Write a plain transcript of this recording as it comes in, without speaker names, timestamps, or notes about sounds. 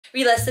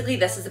Realistically,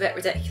 this is a bit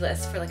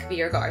ridiculous for like a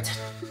beer garden.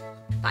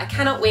 But I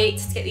cannot wait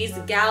to get these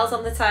gals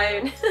on the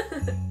town.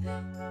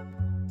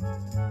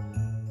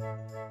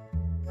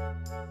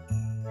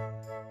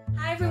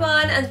 Hi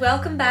everyone and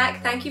welcome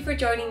back. Thank you for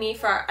joining me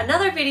for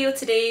another video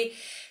today.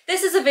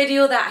 This is a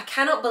video that I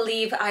cannot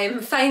believe I am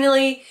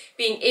finally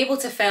being able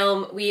to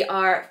film. We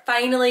are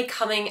finally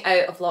coming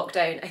out of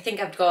lockdown. I think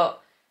I've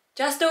got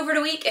just over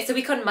a week. It's a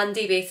week on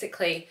Monday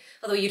basically,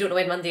 although you don't know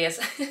when Monday is.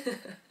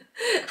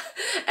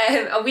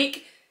 A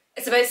week,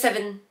 it's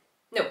about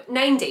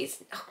 9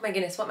 days. Oh my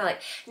goodness, what am I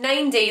like?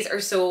 9 days or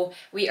so,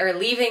 we are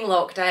leaving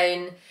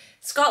lockdown.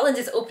 Scotland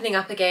is opening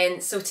up again,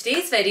 so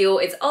today's video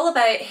is all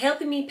about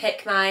helping me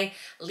pick my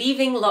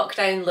leaving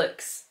lockdown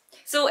looks.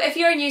 So if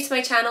you're new to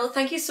my channel,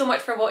 thank you so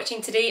much for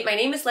watching today. My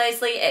name is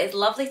Leslie, it is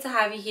lovely to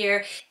have you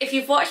here. If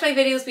you've watched my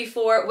videos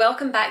before,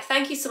 welcome back.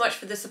 Thank you so much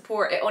for the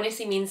support, it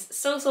honestly means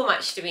so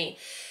much to me.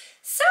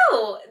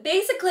 So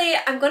basically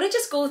I'm going to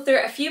just go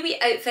through a few wee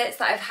outfits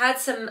that I've had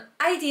some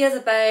ideas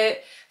about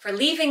for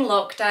leaving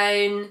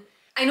lockdown.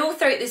 I know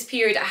throughout this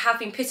period I have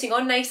been putting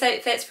on nice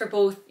outfits for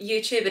both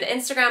YouTube and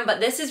Instagram, but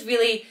this is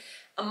really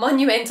a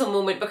monumental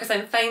moment because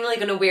I'm finally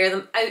going to wear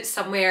them out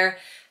somewhere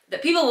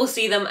that people will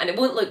see them and it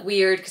won't look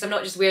weird because I'm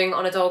not just wearing it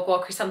on a dog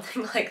walk or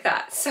something like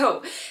that.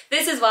 So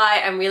this is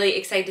why I'm really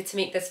excited to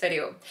make this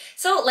video.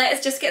 So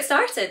let's just get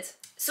started.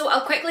 So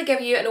I'll quickly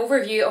give you an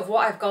overview of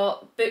what I've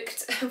got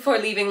booked for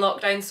leaving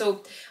lockdown.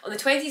 So on the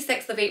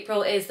 26th of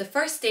April is the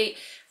first date.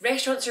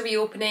 Restaurants are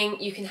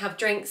reopening, you can have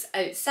drinks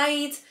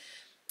outside,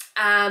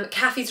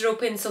 cafes are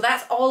open, so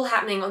that's all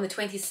happening on the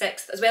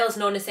 26th, as well as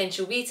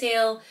non-essential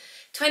retail.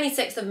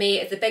 26th of May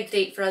is the big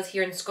date for us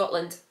here in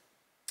Scotland.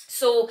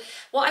 So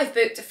what I've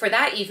booked for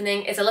that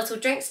evening is a little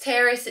drinks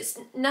terrace. It's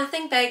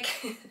nothing big.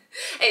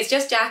 It's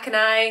just Jack and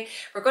I.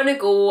 We're going to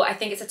go, I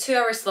think it's a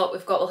 2-hour slot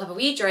we'll have a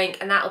wee drink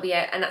and that'll be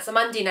it. And that's a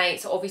Monday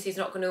night, so obviously it's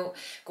not going to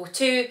go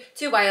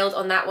too wild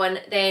on that one.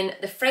 Then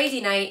the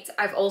Friday night,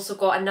 I've also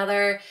got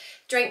another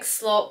drink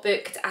slot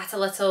booked at a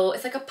little,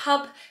 it's like a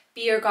pub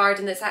beer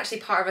garden that's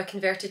actually part of a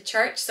converted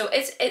church. So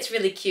it's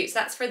really cute. So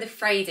that's for the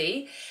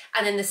Friday.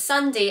 And then the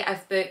Sunday,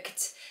 I've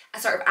booked a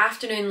sort of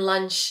afternoon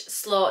lunch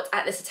slot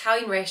at this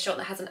Italian restaurant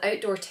that has an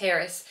outdoor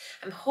terrace.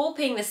 I'm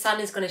hoping the sun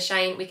is going to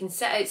shine, we can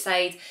sit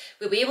outside,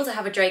 we'll be able to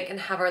have a drink and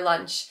have our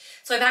lunch.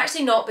 So I've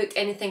actually not booked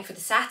anything for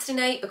the Saturday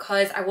night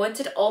because I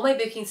wanted all my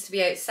bookings to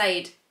be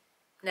outside,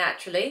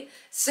 naturally.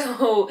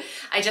 So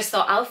I just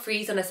thought I'll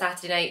freeze on a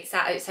Saturday night,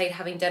 sat outside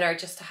having dinner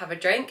just to have a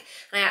drink.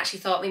 And I actually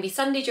thought maybe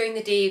Sunday during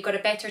the day, you've got a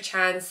better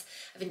chance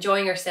of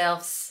enjoying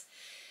ourselves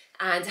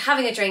and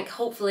having a drink,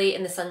 hopefully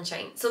in the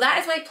sunshine. So that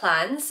is my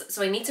plans.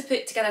 So I need to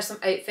put together some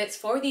outfits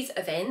for these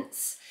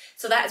events.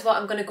 So that is what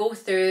I'm gonna go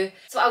through.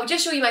 So I will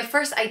just show you my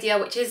first idea,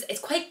 which is, it's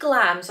quite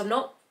glam, so I'm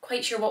not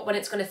quite sure what one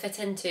it's gonna fit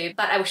into,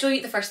 but I will show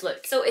you the first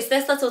look. So it's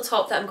this little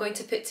top that I'm going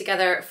to put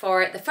together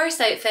for the first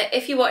outfit.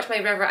 If you watch my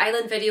River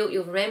Island video,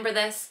 you'll remember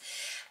this.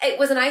 It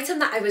was an item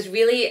that I was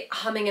really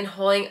humming and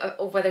hawing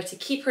of whether to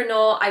keep or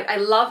not. I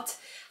loved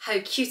how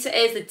cute it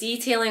is, the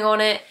detailing on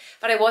it,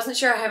 but I wasn't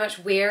sure how much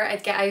wear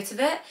I'd get out of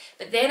it.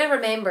 But then I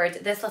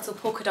remembered this little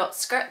polka dot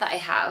skirt that I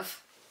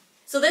have.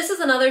 So this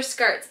is another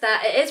skirt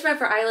that it is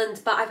River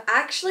Island, but I've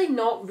actually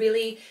not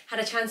really had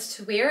a chance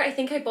to wear. I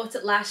think I bought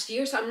it last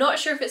year, so I'm not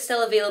sure if it's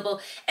still available.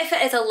 If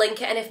it is, I'll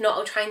link it, and if not,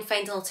 I'll try and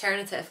find an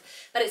alternative.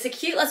 But it's a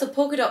cute little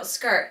polka dot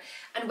skirt,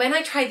 and when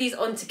I tried these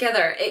on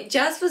together, it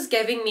just was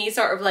giving me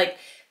sort of like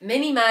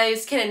Minnie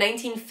Mouse, kind of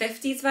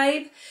 1950s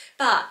vibe.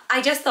 But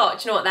I just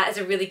thought, you know what, that is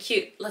a really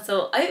cute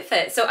little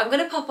outfit. So I'm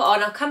going to pop it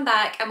on, I'll come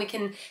back and we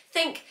can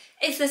think,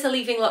 is this a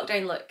leaving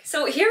lockdown look?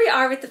 So here we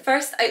are with the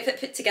first outfit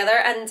put together,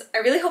 and I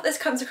really hope this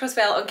comes across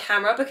well on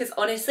camera because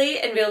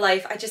honestly, in real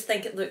life, I just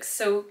think it looks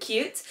so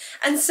cute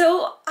and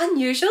so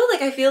unusual.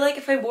 Like I feel like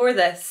if I wore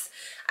this,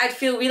 I'd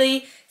feel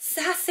really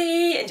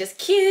sassy and just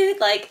cute.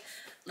 Like,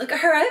 look at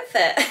her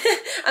outfit.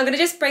 I'm going to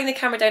just bring the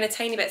camera down a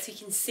tiny bit so you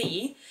can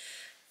see.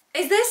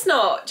 Is this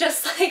not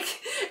just like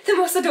the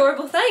most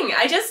adorable thing?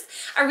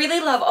 I really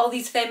love all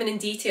these feminine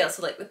details.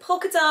 So like the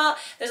polka dot,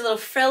 there's a little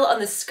frill on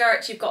the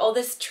skirt, you've got all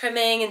this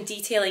trimming and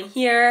detailing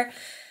here.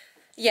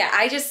 Yeah,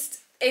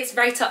 it's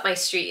right up my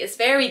street. It's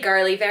very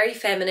girly, very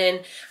feminine.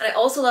 And I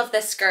also love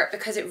this skirt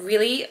because it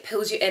really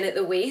pulls you in at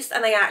the waist.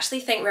 And I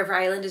actually think River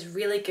Island is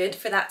really good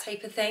for that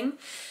type of thing.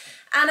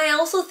 And I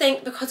also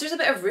think because there's a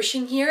bit of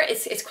ruching here,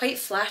 it's quite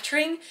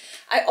flattering.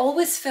 I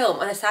always film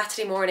on a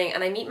Saturday morning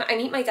and I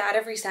meet my dad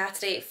every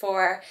Saturday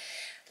for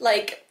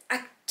like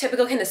a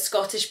typical kind of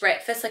Scottish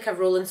breakfast, like a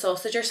rolling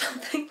sausage or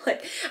something.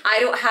 Like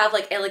I don't have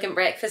like elegant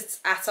breakfasts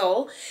at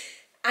all.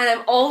 And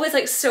I'm always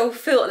like so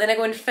full, and then I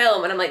go and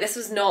film and I'm like, this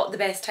was not the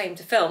best time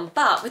to film.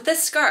 But with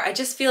this skirt, I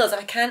just feel as if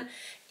I can't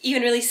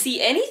even really see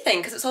anything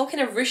because it's all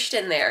kind of ruched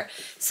in there.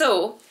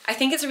 So I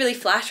think it's a really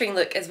flattering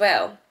look as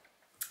well.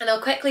 And I'll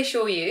quickly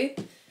show you.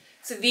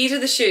 So these are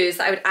the shoes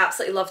that I would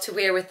absolutely love to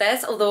wear with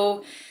this,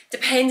 although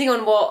depending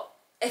on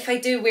if I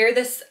do wear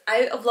this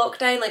out of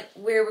lockdown, like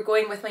where we're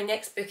going with my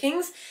next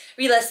bookings,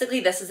 realistically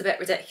this is a bit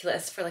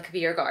ridiculous for like a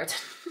beer garden.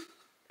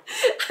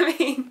 I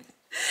mean,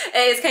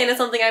 It is kind of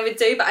something I would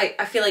do, but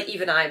I feel like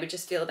even I would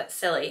just feel a bit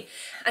silly.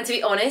 And to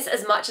be honest,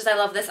 as much as I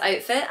love this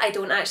outfit, I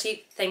don't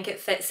actually think it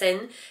fits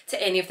in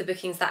to any of the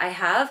bookings that I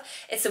have.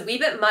 It's a wee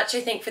bit much,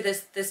 I think, for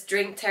this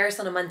drink terrace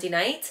on a Monday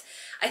night.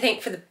 I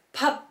think for the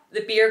pub, the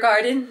beer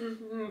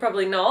garden,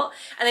 probably not.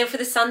 And then for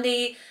the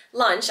Sunday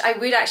lunch, I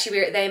would actually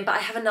wear it then, but I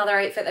have another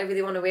outfit that I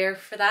really want to wear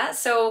for that.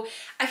 So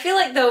I feel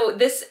like though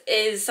this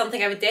is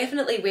something I would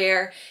definitely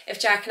wear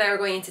if Jack and I were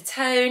going into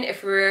town,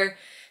 if we were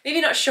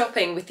maybe not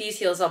shopping with these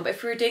heels on, but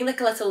if we were doing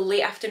like a little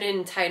late afternoon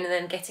in town and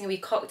then getting a wee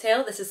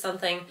cocktail, this is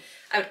something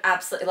I would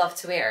absolutely love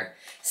to wear.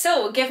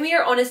 So give me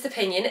your honest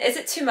opinion. Is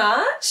it too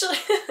much?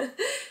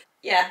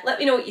 Yeah, let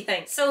me know what you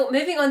think. So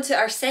moving on to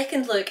our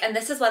second look, and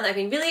this is one that I've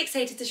been really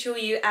excited to show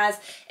you as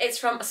it's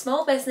from a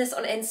small business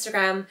on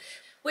Instagram,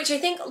 which I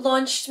think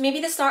launched maybe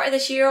the start of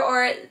this year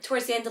or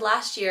towards the end of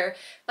last year,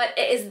 but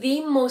it is the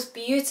most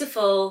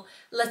beautiful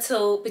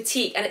little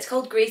boutique and it's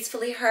called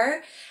Gracefully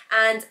Her.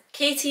 And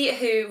Katie,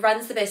 who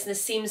runs the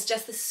business, seems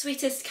just the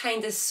sweetest,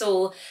 kindest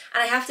soul.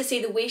 And I have to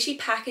say the way she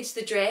packaged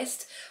the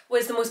dress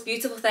was the most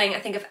beautiful thing I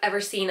think I've ever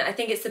seen. I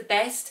think it's the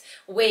best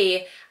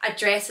way a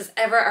dress has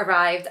ever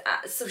arrived.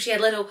 So she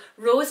had little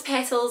rose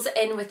petals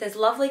in with this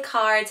lovely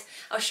card.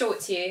 I'll show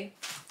it to you.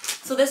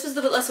 So this was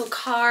the little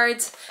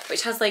card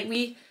which has like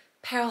wee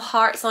pearl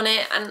hearts on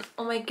it, and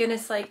oh my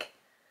goodness, like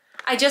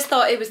I just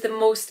thought it was the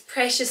most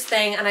precious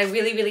thing, and I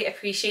really, really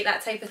appreciate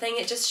that type of thing.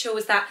 It just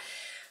shows that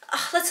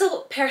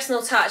little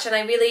personal touch, and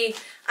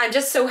I'm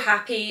just so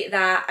happy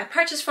that I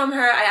purchased from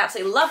her. I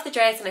absolutely love the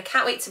dress and I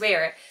can't wait to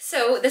wear it.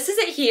 So this is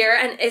it here,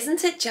 and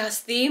isn't it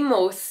just the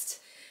most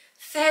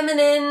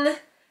feminine,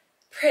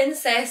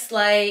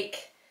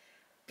 princess-like,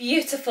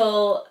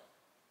 beautiful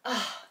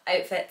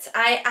outfit.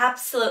 I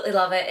absolutely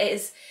love it.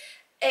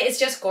 It is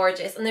just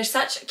gorgeous, and there's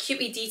such cute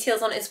wee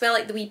details on it as well,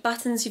 like the wee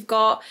buttons you've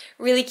got,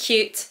 really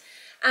cute.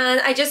 And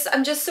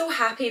I'm just so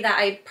happy that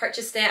I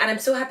purchased it, and I'm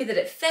so happy that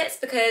it fits,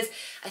 because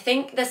I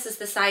think this is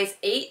the size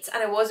 8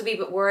 and I was a wee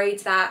bit worried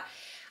that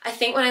I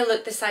think when I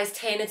looked the size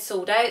 10 had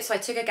sold out, so I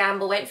took a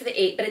gamble, went for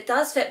the 8, but it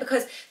does fit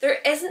because there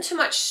isn't too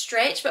much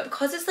stretch, but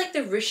because it's like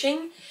the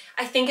ruching,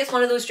 I think it's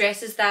one of those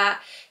dresses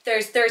that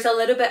there's a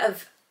little bit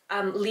of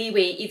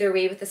leeway either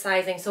way with the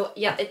sizing. So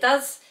yeah,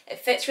 it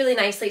fits really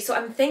nicely. So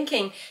I'm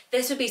thinking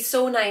this would be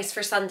so nice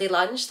for Sunday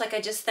lunch. Like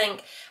I just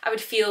think I would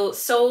feel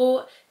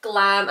so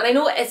glam, and I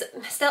know it is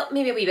still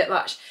maybe a wee bit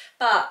much,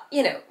 but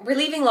you know, we're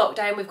leaving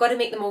lockdown, we've got to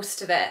make the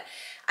most of it.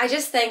 I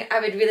just think I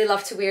would really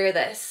love to wear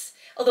this.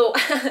 Although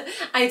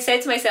I had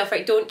said to myself,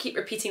 right, don't keep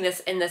repeating this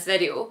in this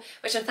video,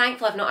 which I'm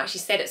thankful I've not actually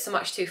said it so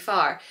much too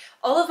far.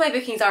 All of my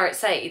bookings are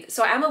outside,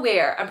 so I am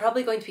aware I'm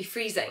probably going to be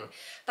freezing,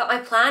 but my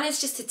plan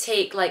is just to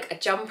take like a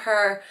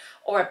jumper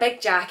or a big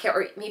jacket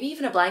or maybe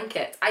even a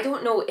blanket. I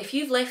don't know, if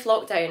you've left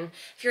lockdown,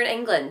 if you're in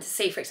England,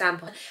 say for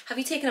example, have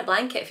you taken a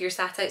blanket if you're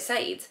sat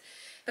outside?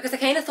 Because I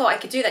kind of thought I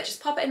could do that,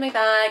 just pop it in my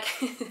bag,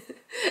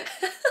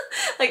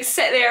 like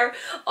sit there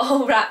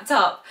all wrapped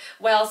up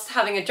whilst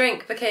having a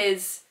drink,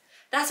 because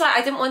that's why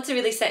I didn't want to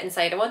really sit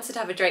inside. I wanted to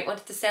have a drink,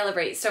 wanted to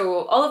celebrate.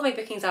 So all of my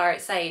bookings are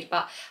outside,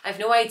 but I have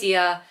no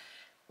idea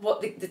what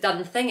the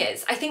done thing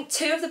is. I think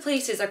 2 of the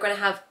places are going to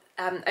have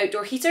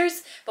outdoor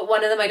heaters, but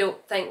one of them I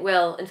don't think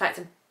will. In fact,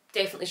 I'm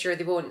definitely sure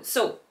they won't.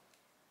 So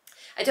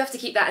I do have to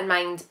keep that in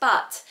mind,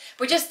 but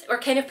we're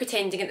kind of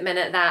pretending at the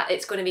minute that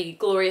it's going to be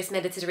glorious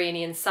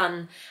Mediterranean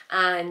sun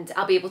and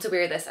I'll be able to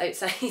wear this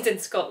outside in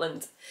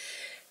Scotland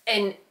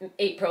in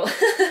April.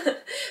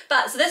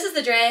 But so this is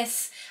the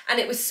dress, and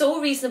it was so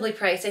reasonably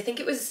priced. I think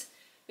it was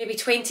maybe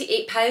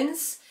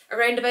 £28,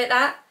 around about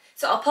that.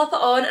 So I'll pop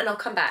it on and I'll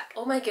come back.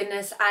 Oh my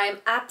goodness, I'm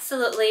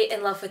absolutely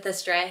in love with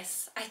this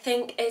dress. I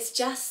think it's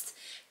just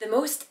the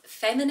most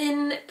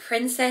feminine,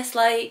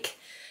 princess-like,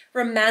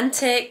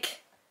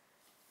 romantic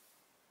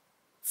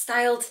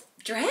styled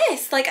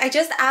dress. Like I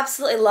just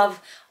absolutely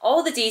love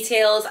all the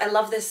details. I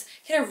love this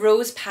kind of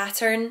rose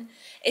pattern.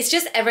 It's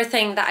just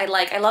everything that I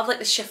like. I love like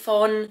the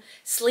chiffon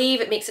sleeve,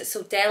 it makes it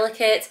so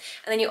delicate.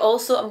 And then you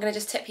also, I'm gonna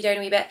just tip you down a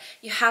wee bit,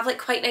 you have like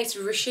quite nice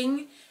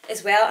ruching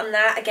as well, and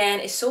that again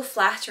is so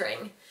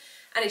flattering.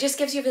 And it just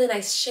gives you a really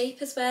nice shape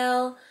as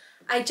well.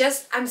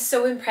 I'm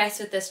so impressed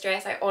with this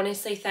dress. I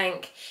honestly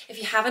think if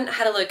you haven't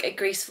had a look at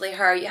Gracefully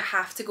Her, you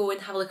have to go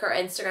and have a look at her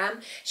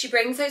Instagram. She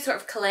brings out sort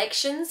of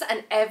collections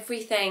and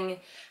everything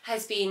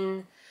has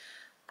been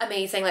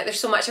amazing. Like there's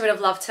so much I would have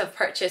loved to have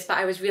purchased, but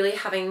I was really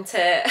having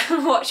to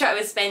watch what I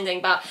was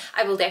spending, but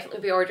I will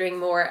definitely be ordering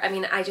more. I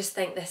mean, I just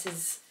think this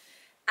is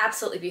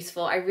absolutely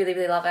beautiful. I really,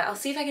 really love it. I'll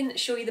see if I can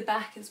show you the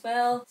back as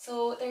well.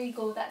 So there you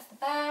go, that's the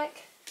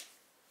back.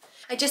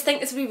 I just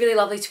think this would be really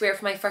lovely to wear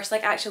for my first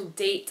like actual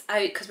date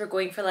out, because we're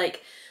going for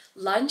like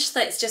lunch.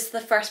 That's just the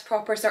first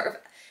proper sort of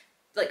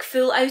like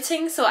full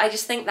outing. So I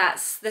just think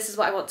this is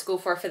what I want to go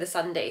for the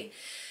Sunday.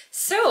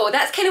 So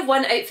that's kind of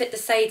one outfit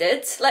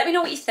decided. Let me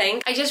know what you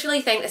think. I just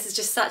really think this is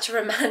just such a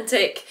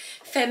romantic,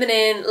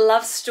 feminine,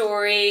 love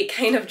story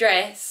kind of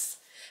dress.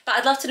 But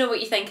I'd love to know what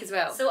you think as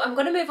well. So I'm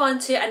going to move on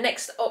to a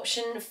next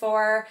option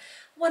for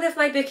one of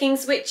my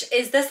bookings, which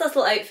is this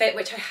little outfit,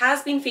 which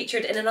has been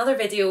featured in another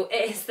video.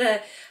 It is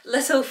the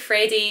little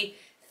Freddy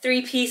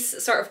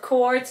three-piece sort of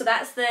cord. So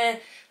that's the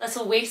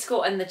little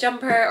waistcoat and the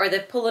jumper, or the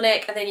polo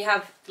neck, and then you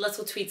have the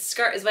little tweed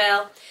skirt as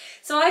well.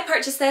 So I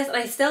purchased this and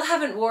I still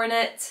haven't worn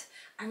it.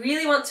 I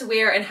really want to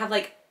wear it and have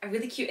like a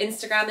really cute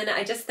Instagram in it.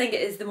 I just think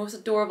it is the most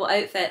adorable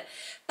outfit.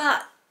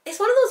 But it's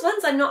one of those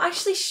ones I'm not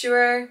actually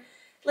sure.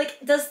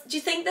 Like, do you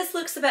think this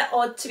looks a bit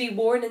odd to be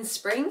worn in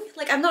spring?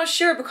 Like, I'm not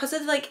sure because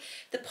of like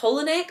the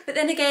polo neck, but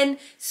then again,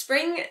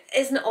 spring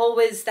isn't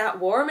always that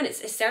warm, and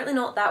it's certainly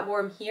not that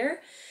warm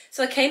here.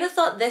 So I kind of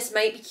thought this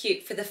might be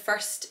cute for the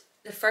first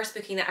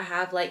booking that I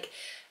have, like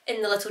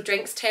in the little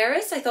drinks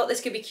terrace. I thought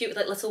this could be cute with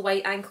like little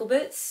white ankle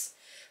boots.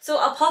 So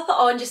I'll pop it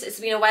on,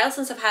 it's been a while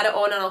since I've had it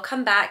on, and I'll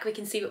come back, we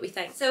can see what we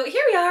think. So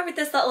here we are with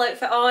this little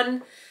outfit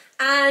on,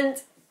 and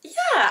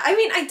yeah, I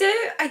mean,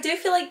 I do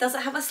feel like, does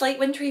it have a slight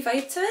wintry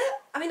vibe to it?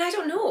 I mean, I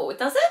don't know,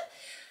 does it?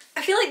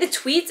 I feel like the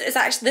tweed is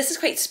actually, this is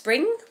quite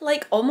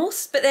spring-like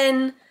almost, but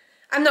then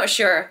I'm not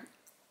sure.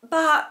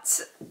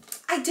 But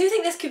I do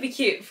think this could be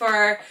cute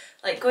for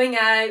like going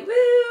out,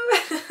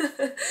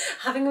 woo,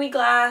 having a wee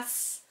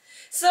glass.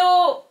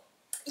 So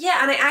yeah,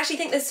 and I actually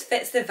think this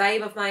fits the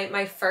vibe of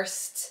my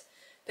first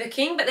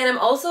booking, but then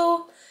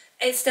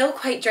it's still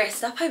quite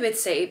dressed up, I would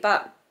say,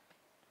 but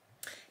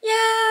yeah,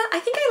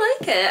 I think I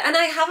like it, and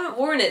I haven't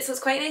worn it, so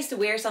it's quite nice to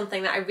wear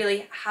something that I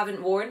really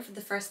haven't worn for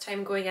the first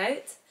time going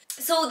out.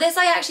 So this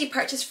I actually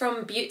purchased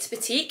from Beauty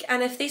Boutique,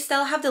 and if they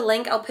still have the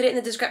link, I'll put it in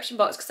the description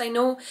box, because I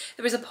know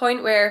there was a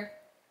point where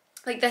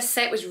like this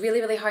set was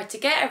really hard to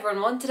get,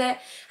 everyone wanted it.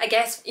 I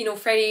guess, you know,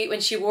 Freddie, when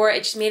she wore it,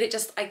 it just made it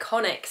just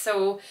iconic,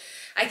 so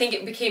I think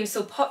it became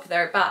so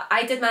popular, but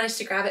I did manage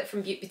to grab it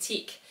from Beauty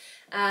Boutique.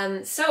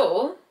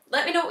 So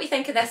let me know what you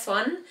think of this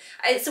one.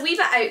 It's a wee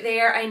bit out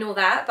there, I know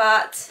that,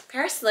 but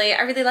personally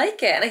I really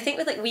like it, and I think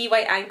with like wee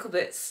white ankle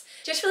boots,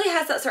 just really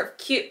has that sort of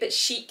cute but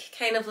chic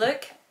kind of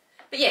look.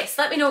 But yes,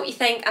 let me know what you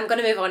think. I'm going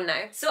to move on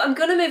now. So I'm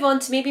going to move on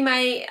to maybe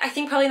I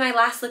think probably my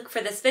last look for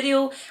this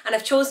video, and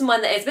I've chosen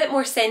one that is a bit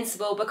more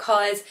sensible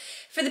because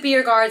for the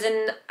beer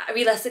garden,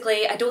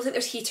 realistically, I don't think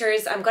there's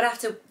heaters. I'm going to have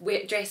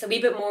to dress a wee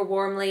bit more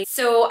warmly.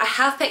 So I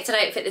have picked an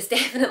outfit that's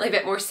definitely a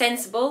bit more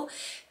sensible.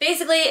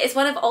 Basically, it's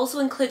one I've also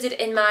included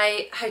in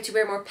my How to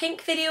Wear More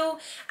Pink video,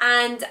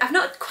 and I've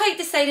not quite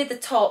decided the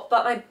top,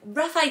 but my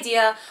rough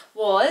idea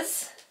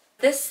was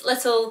this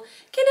little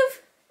kind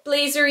of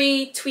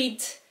blazery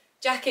tweed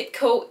jacket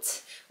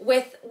coat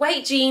with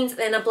white jeans,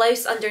 then a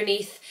blouse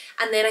underneath,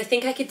 and then I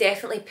think I could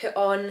definitely put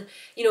on,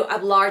 you know, a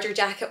larger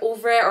jacket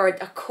over it, or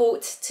a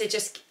coat to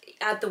just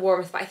add the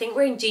warmth. But I think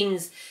wearing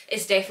jeans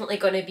is definitely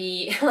going to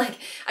be like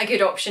a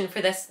good option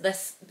for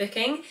this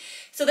booking.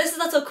 So this is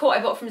a little coat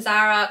I bought from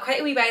Zara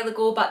quite a wee while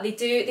ago, but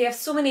they have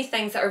so many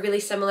things that are really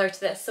similar to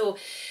this, so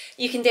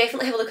you can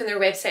definitely have a look on their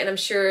website, and I'm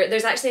sure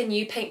there's actually a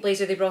new pink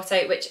blazer they brought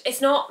out, which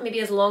it's not maybe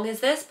as long as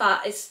this,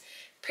 but it's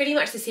pretty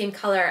much the same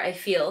colour, I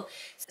feel.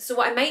 So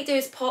what I might do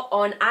is pop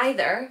on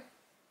either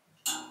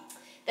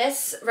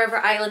this River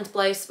Island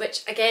blouse,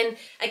 which again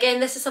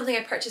this is something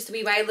I purchased a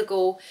wee while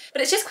ago, but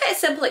it's just quite a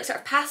simple like sort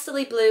of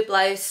pastel-y blue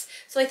blouse,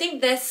 so I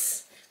think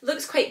this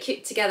looks quite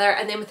cute together,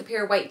 and then with a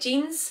pair of white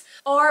jeans.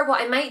 Or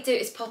what I might do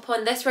is pop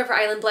on this River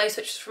Island blouse,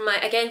 which is from my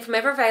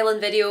River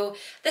Island video.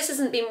 This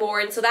hasn't been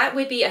worn, so that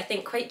would be, I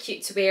think, quite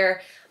cute to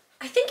wear.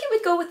 I think it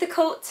would go with the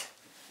coat.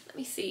 Let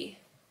me see.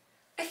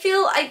 I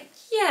feel like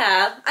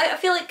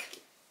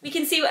we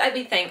can see what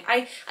we think.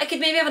 I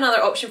could maybe have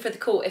another option for the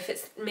coat if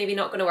it's maybe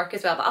not going to work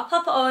as well, but I'll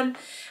pop it on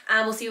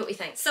and we'll see what we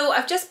think. So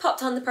I've just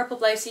popped on the purple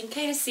blouse, so you can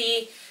kind of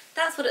see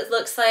that's what it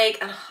looks like,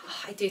 and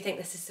I do think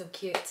this is so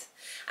cute.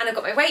 And I've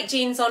got my white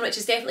jeans on, which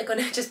is definitely going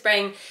to just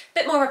bring a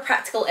bit more of a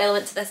practical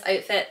element to this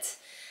outfit.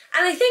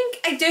 And I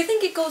do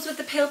think it goes with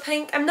the pale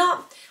pink. I'm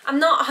not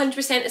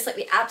 100% it's like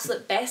the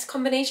absolute best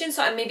combination,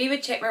 so I maybe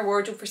would check my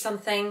wardrobe for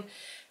something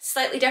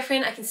slightly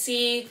different. I can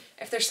see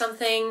if there's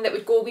something that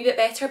would go a wee bit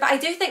better, but I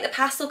do think the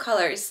pastel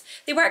colours,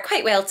 they work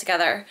quite well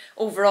together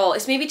overall.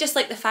 It's maybe just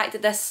like the fact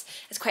that this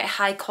is quite a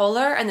high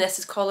collar and this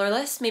is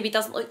collarless maybe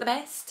doesn't look the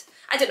best.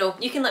 I don't know,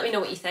 you can let me know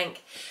what you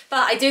think.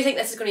 But I do think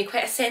this is going to be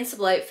quite a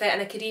sensible outfit,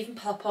 and I could even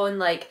pop on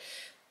like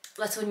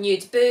little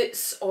nude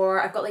boots, or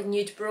I've got like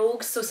nude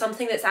brogues, so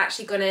something that's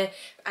actually going to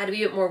add a wee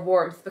bit more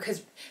warmth, because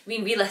I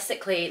mean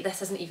realistically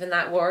this isn't even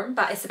that warm,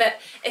 but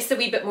it's a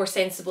wee bit more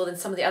sensible than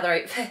some of the other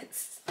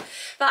outfits.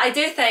 But I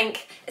do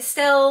think it's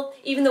still,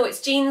 even though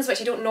it's jeans,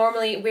 which I don't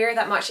normally wear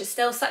that much, it's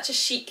still such a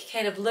chic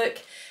kind of look,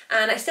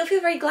 and I still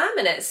feel very glam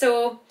in it.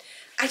 So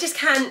I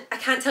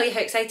can't tell you how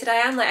excited I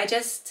am.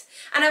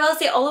 And I will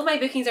say all of my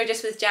bookings are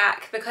just with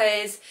Jack,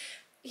 because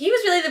he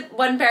was really the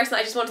one person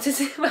I just wanted to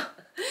see. Well,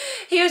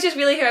 he was just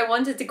really who I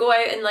wanted to go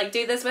out and like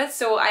do this with,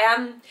 so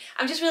I'm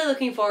just really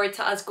looking forward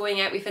to us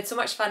going out. We've had so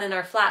much fun in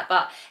our flat,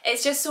 but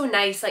it's just so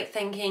nice like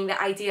thinking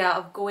the idea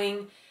of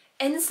going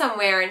in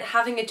somewhere and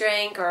having a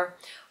drink or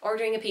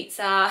ordering a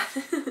pizza.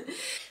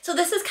 So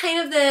this is kind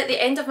of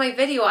the end of my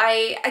video.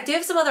 I do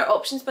have some other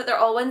options, but they're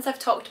all ones I've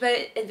talked about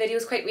in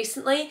videos quite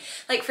recently.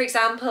 Like for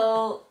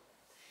example,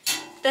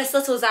 this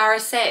little Zara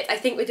set I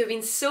think would have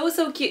been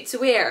so cute to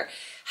wear.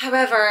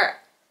 However,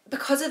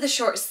 because of the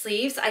short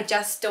sleeves, I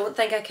just don't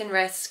think I can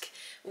risk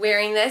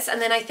wearing this,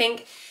 and then I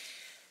think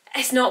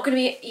it's not going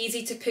to be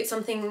easy to put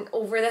something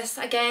over this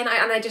again,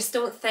 and I just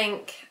don't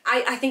think,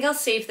 I think I'll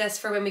save this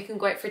for when we can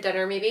go out for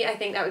dinner maybe. I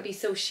think that would be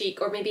so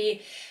chic, or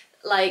maybe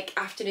like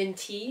afternoon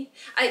tea.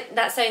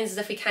 That sounds as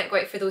if we can't go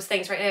out for those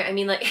things right now. I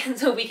mean, like,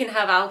 so we can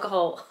have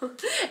alcohol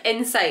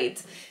inside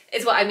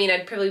is what I mean.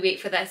 I'd probably wait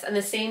for this. And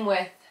the same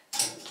with,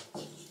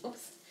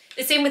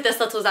 the same with this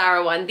little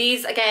Zara one.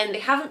 These, again, they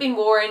haven't been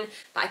worn,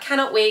 but I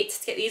cannot wait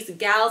to get these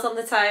gals on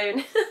the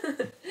town.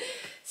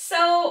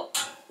 So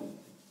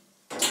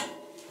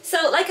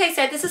like I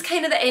said, this is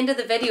kind of the end of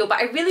the video, but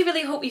I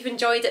really hope you've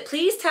enjoyed it.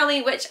 Please tell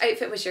me which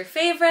outfit was your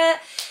favourite.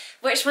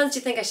 Which ones do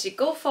you think I should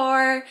go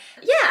for?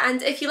 Yeah,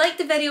 and if you liked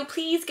the video,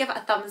 please give it a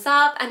thumbs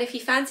up, and if you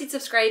fancied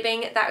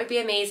subscribing, that would be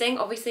amazing.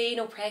 Obviously,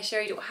 no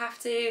pressure, you don't have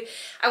to.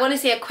 I want to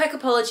say a quick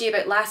apology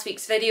about last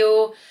week's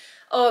video.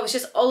 Oh, it was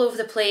just all over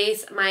the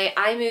place. My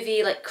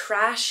iMovie like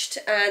crashed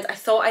and I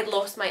thought I'd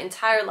lost my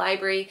entire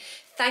library.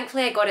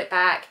 Thankfully I got it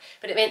back,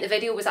 but it meant the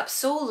video was up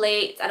so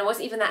late and I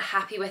wasn't even that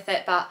happy with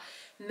it. But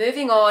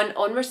moving on,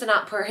 onwards and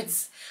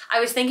upwards.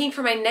 I was thinking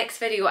for my next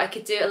video I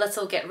could do a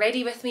little get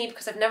ready with me,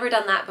 because I've never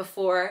done that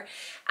before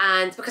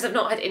and because I've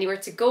not had anywhere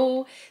to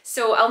go.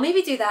 So I'll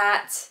maybe do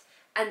that,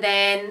 and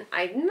then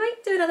I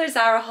might do another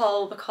Zara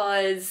haul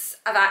because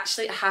I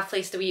have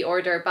placed a wee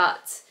order,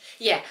 but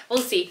yeah, we'll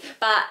see.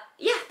 But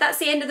yeah, that's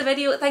the end of the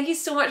video. Thank you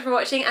so much for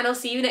watching, and I'll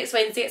see you next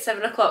Wednesday at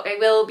 7 o'clock. I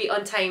will be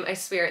on time, I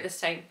swear, at this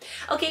time.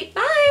 Okay,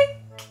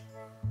 bye!